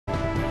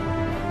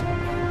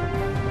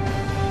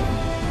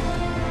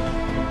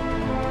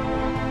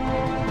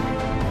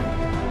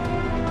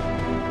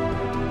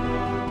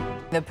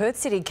The Perth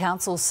City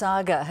Council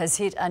saga has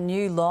hit a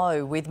new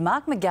low, with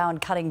Mark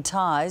McGowan cutting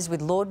ties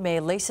with Lord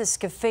Mayor Lisa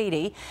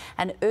Scaffidi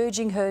and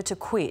urging her to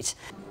quit.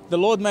 The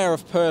Lord Mayor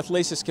of Perth,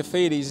 Lisa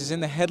Scaffidi, is in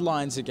the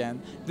headlines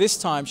again. This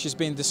time she's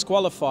been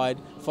disqualified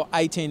for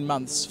 18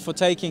 months for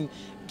taking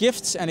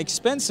gifts and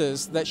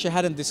expenses that she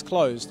hadn't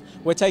disclosed.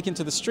 We're taken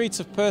to the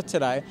streets of Perth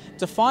today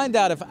to find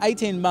out if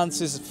 18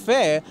 months is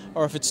fair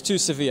or if it's too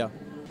severe.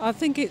 I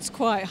think it's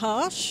quite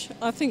harsh.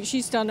 I think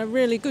she's done a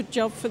really good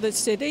job for the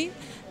city,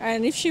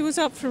 and if she was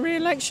up for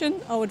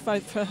re-election, I would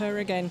vote for her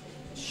again.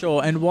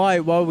 Sure, and why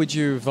would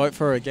you vote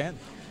for her again?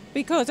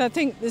 Because I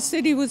think the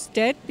city was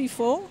dead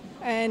before,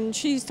 and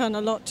she's done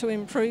a lot to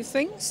improve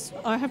things.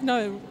 I have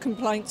no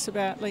complaints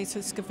about Lisa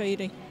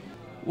Scaffidi.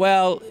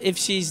 Well, if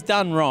she's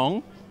done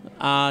wrong,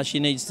 she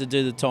needs to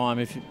do the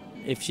time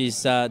if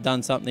she's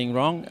done something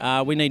wrong.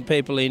 We need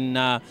people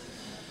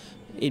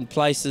in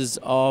places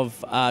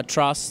of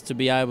trust to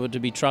be able to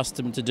be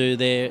trusted to do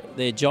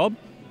their job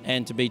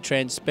and to be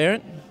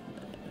transparent.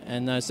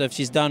 And so if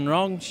she's done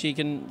wrong, she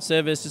can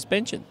serve her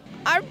suspension.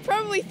 I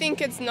probably think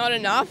it's not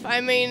enough.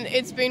 I mean,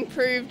 it's been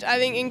proved, I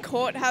think, in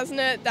court, hasn't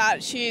it,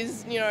 that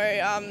she's,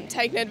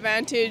 taken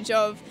advantage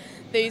of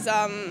these,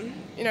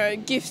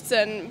 gifts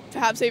and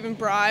perhaps even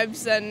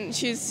bribes, and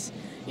she's,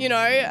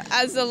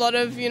 as a lot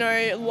of,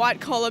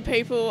 white-collar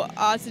people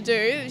are to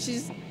do,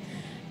 she's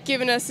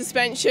given a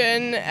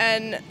suspension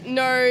and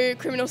no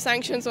criminal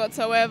sanctions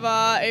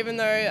whatsoever, even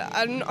though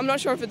I'm not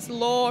sure if it's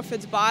law or if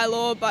it's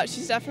bylaw, but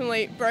she's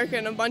definitely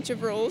broken a bunch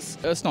of rules.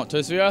 It's not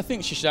too severe. I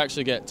think she should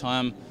actually get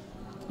time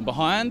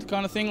behind,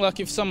 kind of thing. Like,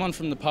 if someone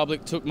from the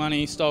public took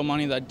money, stole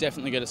money, they'd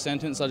definitely get a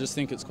sentence. I just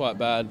think it's quite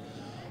bad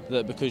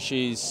that because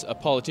she's a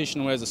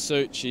politician and wears a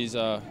suit, she's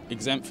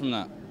exempt from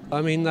that.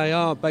 I mean, they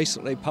are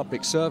basically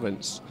public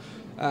servants,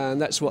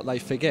 and that's what they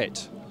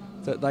forget,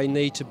 that they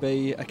need to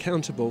be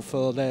accountable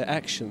for their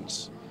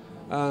actions.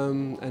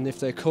 And if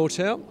they're caught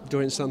out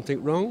doing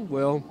something wrong,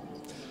 well,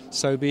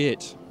 so be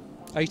it.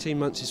 18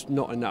 months is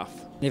not enough.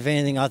 If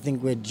anything, I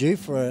think we're due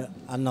for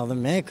another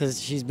mayor,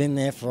 because she's been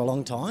there for a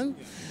long time.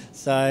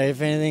 So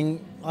if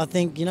anything, I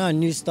think, a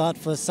new start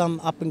for some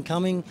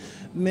up-and-coming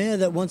mayor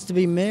that wants to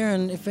be mayor,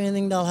 and if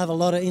anything, they'll have a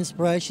lot of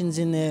inspirations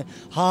in their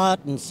heart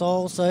and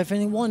soul. So if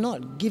anything, why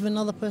not give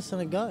another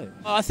person a go?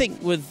 I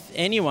think with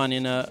anyone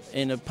in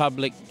a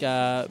public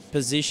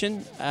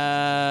position,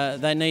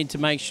 they need to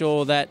make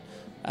sure that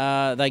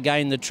they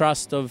gain the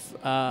trust of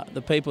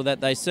the people that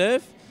they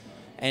serve.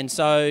 And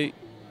so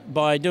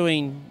by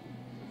doing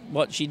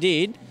what she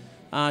did,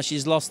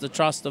 she's lost the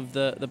trust of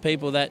the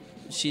people that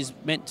she's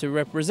meant to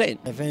represent.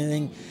 If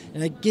anything,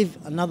 give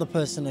another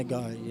person a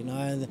go,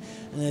 and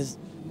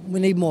we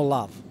need more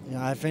love.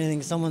 If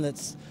anything, someone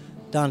that's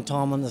done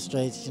time on the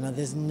streets,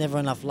 there's never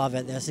enough love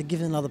out there, so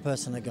give another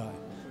person a go.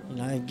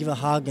 Give a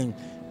hug and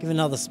give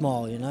another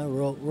smile,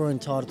 we're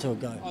entitled to a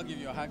go. I'll give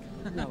you a hug.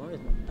 No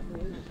worries.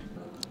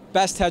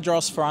 Best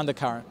Tedros for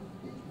Undercurrent.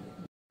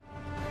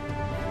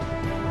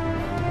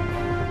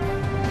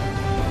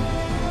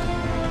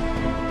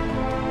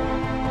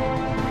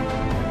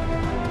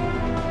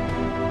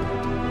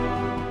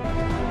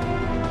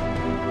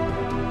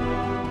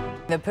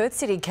 The Perth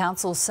City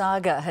Council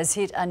saga has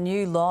hit a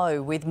new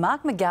low, with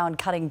Mark McGowan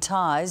cutting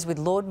ties with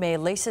Lord Mayor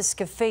Lisa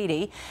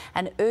Scaffidi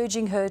and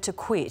urging her to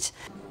quit.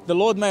 The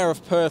Lord Mayor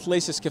of Perth,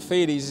 Lisa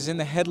Scaffidi, is in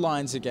the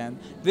headlines again.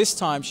 This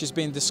time she's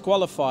been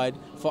disqualified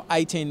for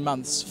 18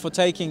 months for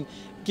taking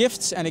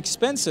gifts and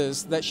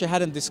expenses that she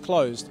hadn't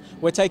disclosed.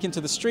 We're taken to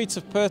the streets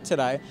of Perth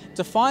today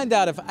to find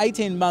out if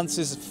 18 months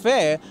is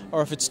fair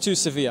or if it's too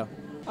severe.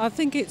 I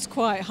think it's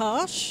quite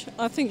harsh.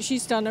 I think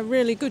she's done a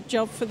really good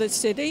job for the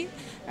city,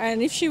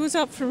 and if she was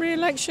up for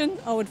re-election,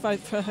 I would vote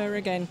for her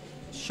again.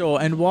 Sure,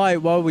 and why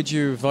would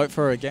you vote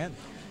for her again?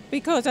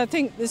 Because I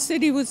think the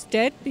city was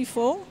dead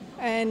before,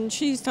 and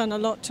she's done a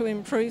lot to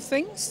improve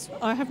things.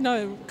 I have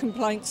no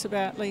complaints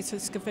about Lisa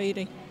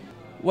Scaffidi.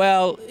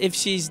 Well, if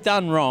she's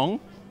done wrong,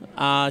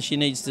 she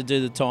needs to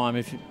do the time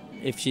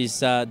if she's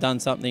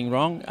done something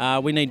wrong.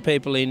 We need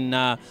people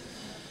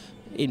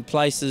in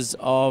places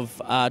of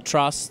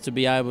trust to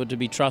be able to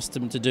be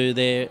trusted to do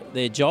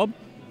their job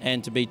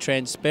and to be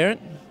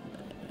transparent.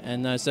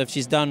 And so if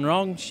she's done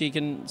wrong, she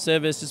can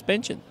serve her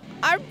suspension.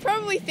 I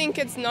probably think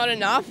it's not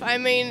enough. I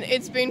mean,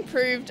 it's been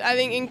proved, I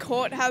think, in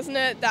court, hasn't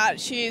it, that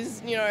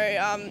she's,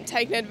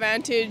 taken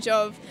advantage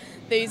of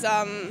these,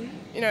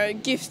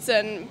 gifts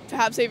and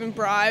perhaps even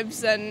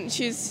bribes, and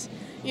she's,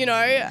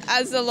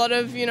 as a lot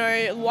of,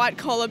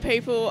 white-collar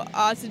people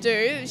are to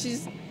do,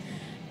 she's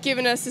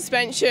given a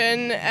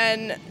suspension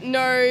and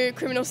no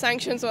criminal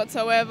sanctions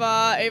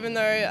whatsoever, even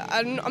though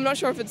I'm not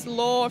sure if it's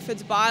law or if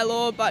it's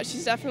bylaw, but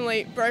she's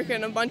definitely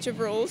broken a bunch of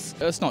rules.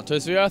 It's not too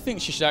severe. I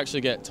think she should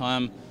actually get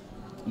time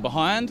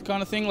behind,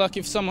 kind of thing. Like,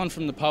 if someone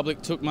from the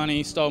public took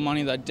money, stole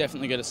money, they'd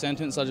definitely get a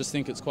sentence. I just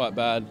think it's quite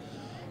bad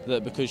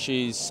that because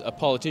she's a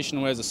politician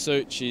and wears a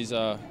suit, she's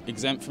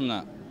exempt from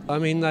that. I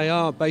mean, they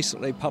are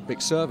basically public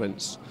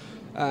servants,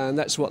 and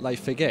that's what they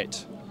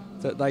forget,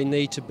 that they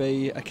need to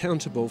be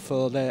accountable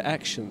for their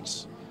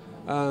actions.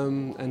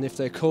 And if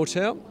they're caught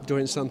out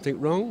doing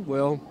something wrong,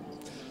 well,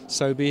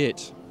 so be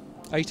it.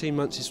 18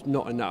 months is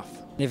not enough.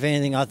 If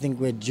anything, I think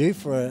we're due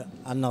for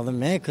another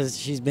mayor because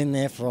she's been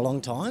there for a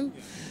long time.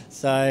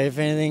 So if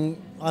anything,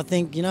 I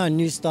think, a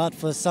new start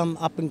for some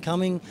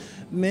up-and-coming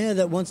mayor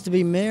that wants to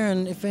be mayor,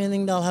 and if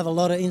anything, they'll have a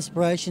lot of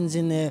inspirations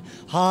in their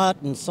heart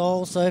and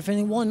soul. So if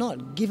anything, why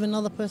not give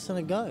another person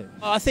a go?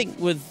 I think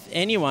with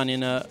anyone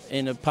in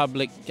a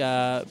public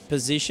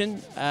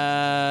position,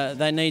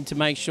 they need to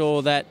make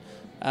sure that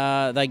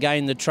they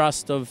gain the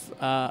trust of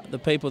the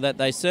people that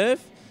they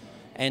serve.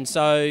 And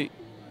so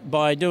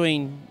by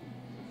doing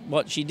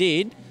what she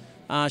did,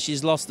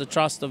 she's lost the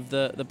trust of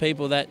the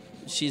people that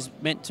she's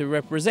meant to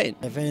represent.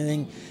 If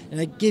anything,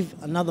 give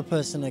another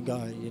person a go,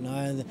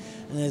 and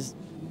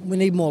we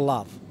need more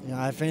love.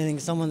 If anything,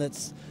 someone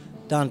that's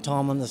done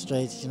time on the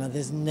streets,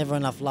 there's never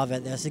enough love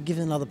out there, so give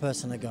another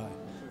person a go.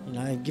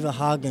 Give a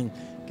hug and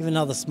give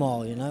another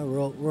smile,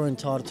 we're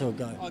entitled to a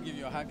go. I'll give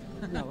you a hug.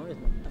 No worries.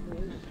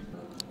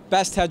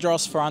 Best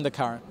Tedros for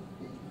Undercurrent.